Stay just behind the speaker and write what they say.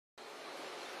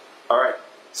All right.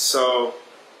 So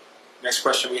next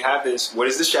question we have is, what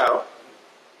is the shadow?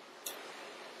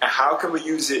 And how can we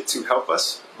use it to help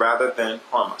us rather than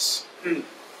harm us?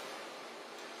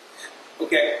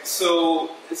 Okay,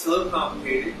 so it's a little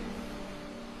complicated.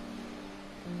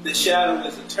 The shadow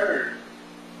is a term.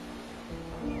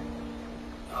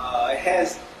 It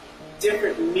has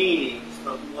different meanings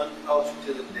from one culture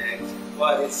to the next,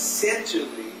 but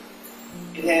essentially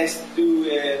it has to do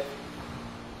with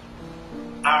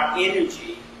our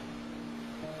energy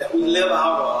that we live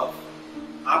out of,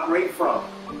 operate from,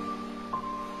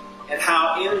 and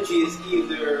how energy is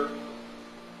either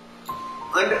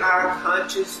under our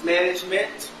conscious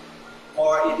management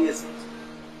or it isn't.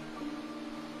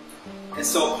 And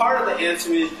so part of the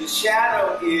answer is the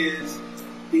shadow is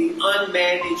the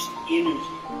unmanaged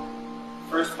energy.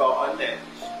 First of all, unmanaged.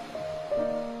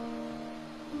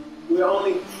 We're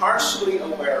only partially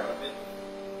aware of it.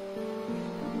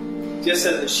 Just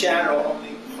as a shadow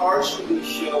only partially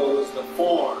shows the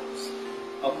forms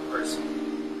of a person.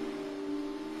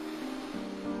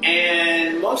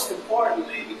 And most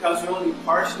importantly, because we're only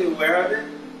partially aware of it,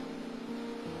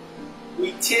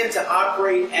 we tend to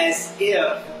operate as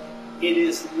if it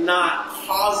is not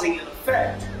causing an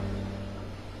effect.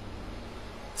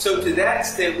 So to that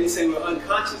extent, we say we're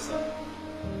unconscious of it.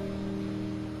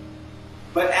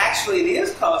 But actually, it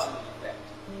is causing an effect.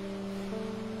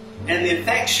 And the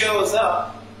effect shows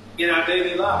up in our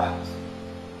daily lives.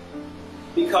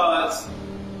 Because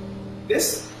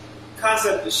this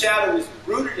concept of shadow is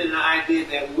rooted in the idea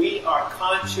that we are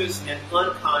conscious and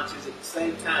unconscious at the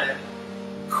same time,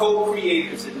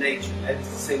 co-creators in nature. That is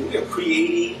to say, we are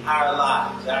creating our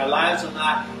lives. Our lives are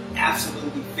not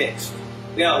absolutely fixed.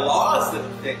 There are laws that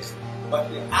are fixed, but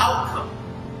the outcome,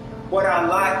 what our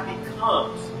life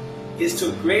becomes, is to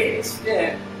a great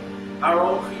extent our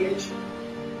own creation.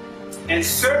 And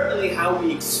certainly how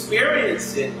we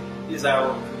experience it is our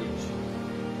own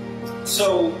creation.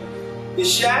 So the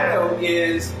shadow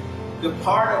is the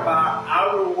part of our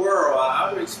outer world, our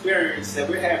outer experience that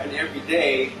we're having every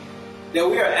day that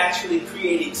we are actually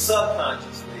creating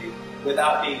subconsciously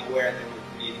without being aware that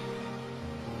we're creating.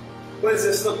 What does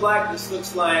this look like? This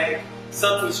looks like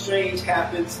something strange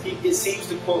happens. It seems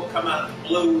to, quote, come out of the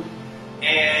blue,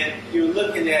 and you're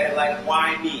looking at it like,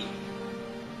 why me?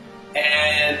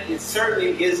 And it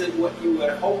certainly isn't what you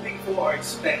were hoping for or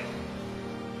expecting.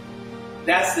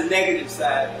 That's the negative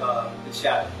side of the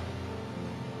shadow.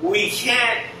 We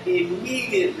can't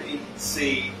immediately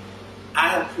see, I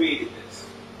have created this.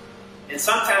 And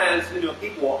sometimes,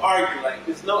 people will argue like,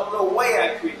 there's no way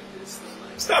I created this.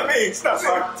 It's not me. It's not me.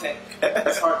 Hard to take.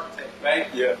 It's hard to take, right?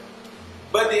 Yeah.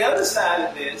 But the other side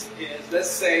of this is, let's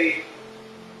say,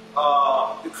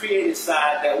 the creative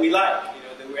side that we like,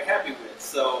 that we're happy with.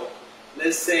 So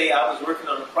let's say I was working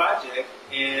on a project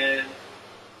and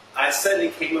I suddenly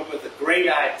came up with a great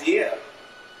idea.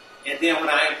 And then when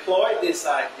I employed this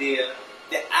idea,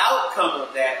 the outcome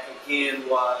of that, again,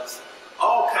 was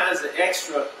all kinds of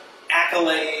extra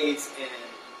accolades and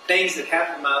things that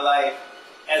happened in my life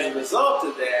as a result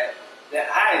of that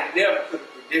I never could have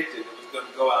predicted it was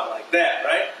going to go out like that,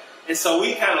 right? And so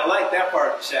we kind of like that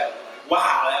part of the shadow. Like,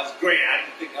 wow, that was great. I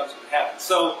didn't think that was going to happen.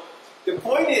 So the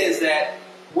point is that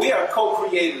we are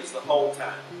co-creators the whole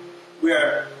time. We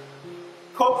are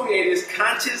co-creators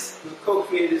conscious and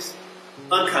co-creators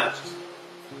unconscious.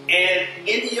 And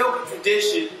in the yoga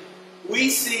tradition, we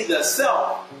see the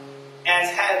self as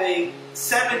having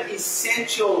 7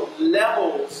 essential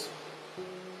levels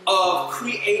of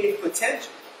creative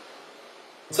potential.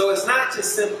 So it's not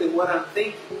just simply what I'm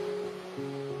thinking.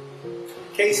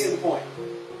 Case in point,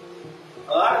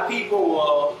 a lot of people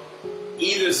will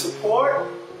either support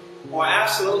or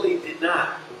absolutely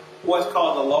deny what's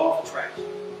called the law of attraction.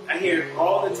 I hear it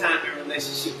all the time in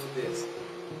relationship to this.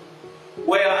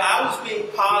 Well, I was being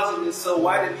positive, so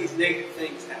why did these negative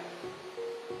things happen?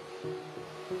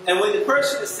 And when the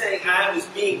person is saying, I was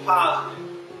being positive,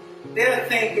 they're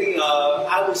thinking of,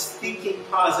 I was thinking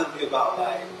positively about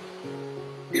life.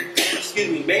 Excuse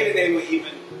me, maybe they were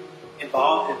even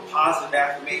involved in positive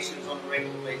affirmations on a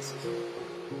regular basis.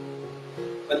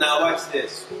 But now watch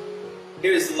this.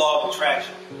 Here's the law of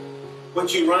attraction.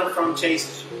 What you run from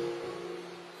chases you.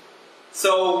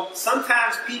 So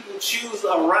sometimes people choose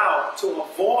a route to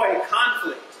avoid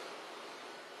conflict.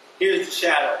 Here's the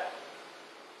shadow.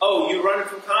 Oh, you're running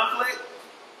from conflict?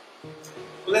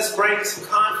 Well, let's bring some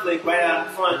conflict right out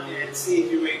in front and see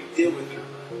if you're ready to deal with it or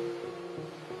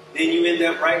not. Then you end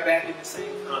up right back in the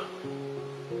same conflict.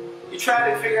 You try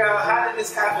to figure out, how did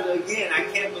this happen again? I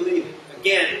can't believe it.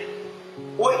 Again,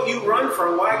 what you run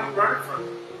from, why you run from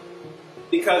it?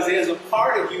 Because there's a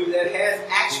part of you that has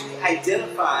actually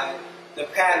identified the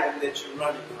pattern that you're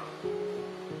running from.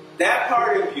 That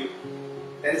part of you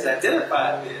that has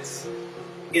identified this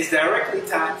is directly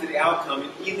tied to the outcome,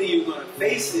 and either you're going to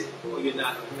face it or you're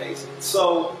not going to face it.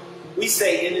 So we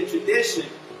say in the tradition,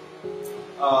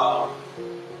 now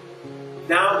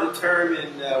the term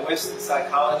in Western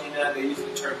psychology, now they use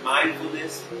the term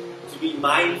mindfulness, to be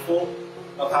mindful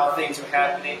of how things are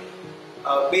happening.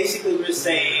 Basically we're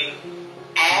saying,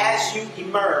 as you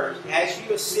emerge, as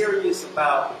you are serious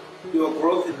about your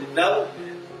growth and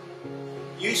development,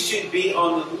 you should be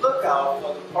on the lookout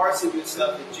for the parts of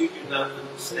yourself that you do not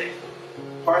understand,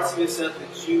 parts of yourself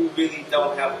that you really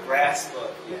don't have a grasp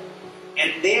of yet.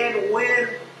 And then when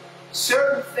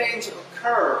certain things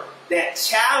occur that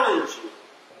challenge you,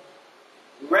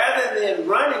 rather than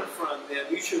running from them,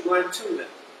 you should run to them.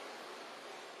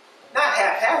 Not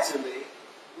haphazardly,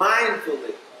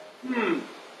 mindfully.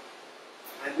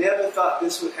 I never thought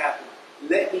this would happen.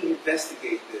 Let me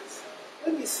investigate this.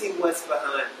 Let me see what's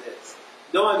behind this.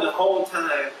 Knowing the whole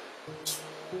time,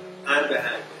 I'm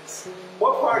behind this.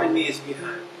 What part of me is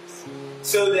behind this?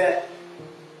 So that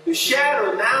the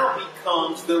shadow now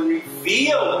becomes the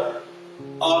revealer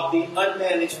of the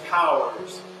unmanaged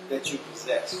powers that you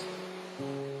possess.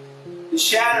 The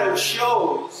shadow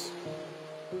shows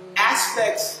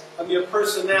aspects of your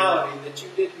personality that you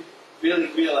didn't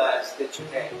really realize that you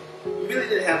had. You really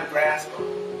didn't have a grasp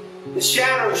on. The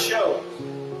shadow shows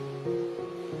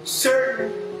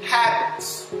certain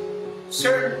habits,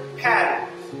 certain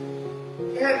patterns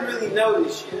you hadn't really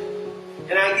noticed yet.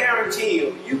 And I guarantee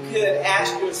you, you could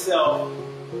ask yourself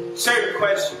certain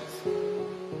questions.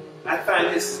 I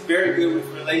find this is very good with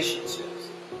relationships.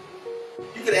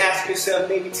 You could ask yourself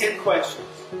maybe 10 questions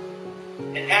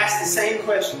and ask the same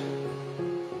question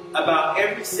about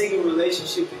every single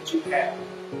relationship that you have.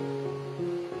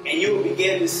 And you will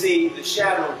begin to see the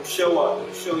shadow will show up. It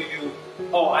will show you,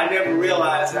 oh, I never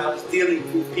realized that I was dealing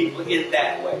with people in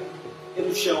that way. It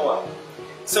will show up.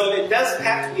 So it doesn't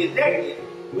have to be a negative.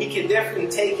 We can definitely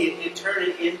take it and turn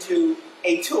it into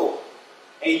a tool,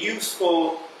 a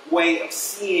useful way of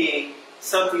seeing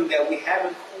something that we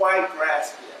haven't quite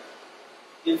grasped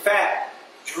yet. In fact,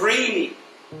 dreaming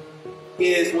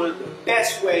is one of the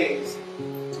best ways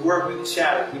to work with the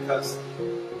shadow, because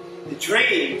the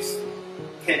dreams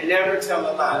can never tell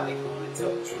a lie. They can only tell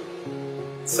the truth.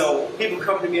 So people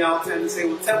come to me all the time and say,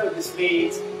 well, tell me what this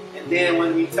means. And then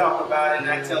when we talk about it and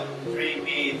I tell them what the dream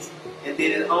means, and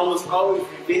then it almost always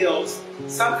reveals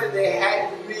something they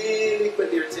hadn't really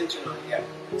put their attention on yet.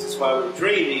 This is why we're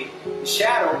dreaming. The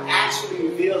shadow actually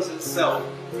reveals itself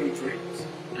through dreams.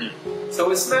 So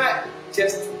it's not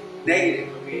just negative.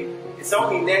 I mean, it's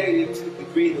only negative to the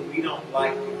degree that we don't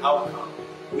like the outcome.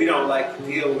 We don't like to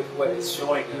deal with what it's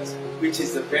showing us, which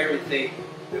is the very thing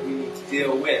that we need to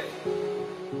deal with.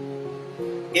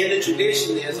 In the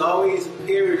tradition, there's always a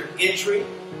period of entry.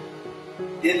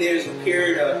 Then there's a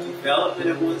period of development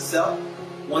of oneself.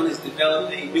 One is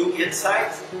developing new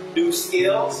insights, new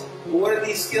skills. But what are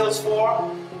these skills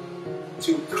for?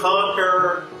 To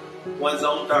conquer one's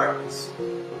own darkness.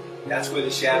 That's where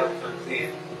the shadow comes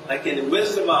in. Like in the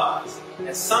Wizard of Oz,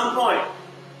 at some point,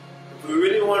 if we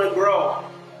really want to grow,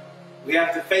 we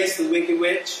have to face the Wicked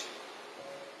Witch.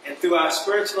 And through our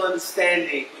spiritual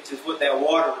understanding, which is what that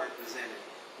water represented,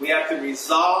 we have to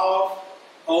resolve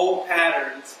old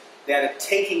patterns that are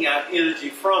taking out energy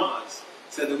from us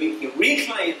so that we can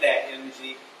reclaim that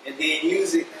energy and then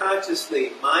use it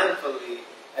consciously, mindfully,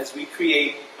 as we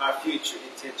create our future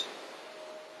intention.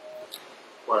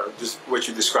 Well, just what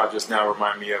you described just now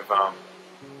reminded me of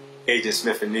Agent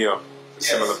Smith and Neo, a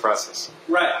similar process.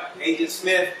 Right. Agent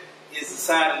Smith is the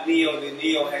side of Neo that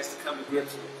Neo has to come to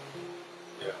grips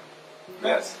with.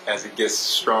 Yeah. As it gets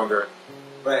stronger.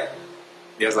 Right.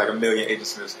 He has like a million Agent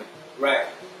Smiths. Right.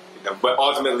 You know, but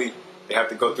ultimately, they have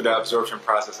to go through that absorption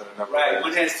process in another way.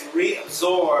 One has to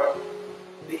reabsorb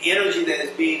the energy that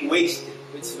is being wasted,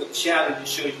 which is what the shadow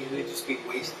just shows you, it's just being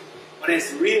wasted. One has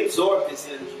to reabsorb this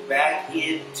energy back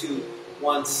into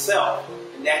oneself,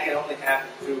 and that can only happen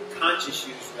through conscious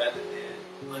use rather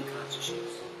than unconscious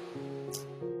use.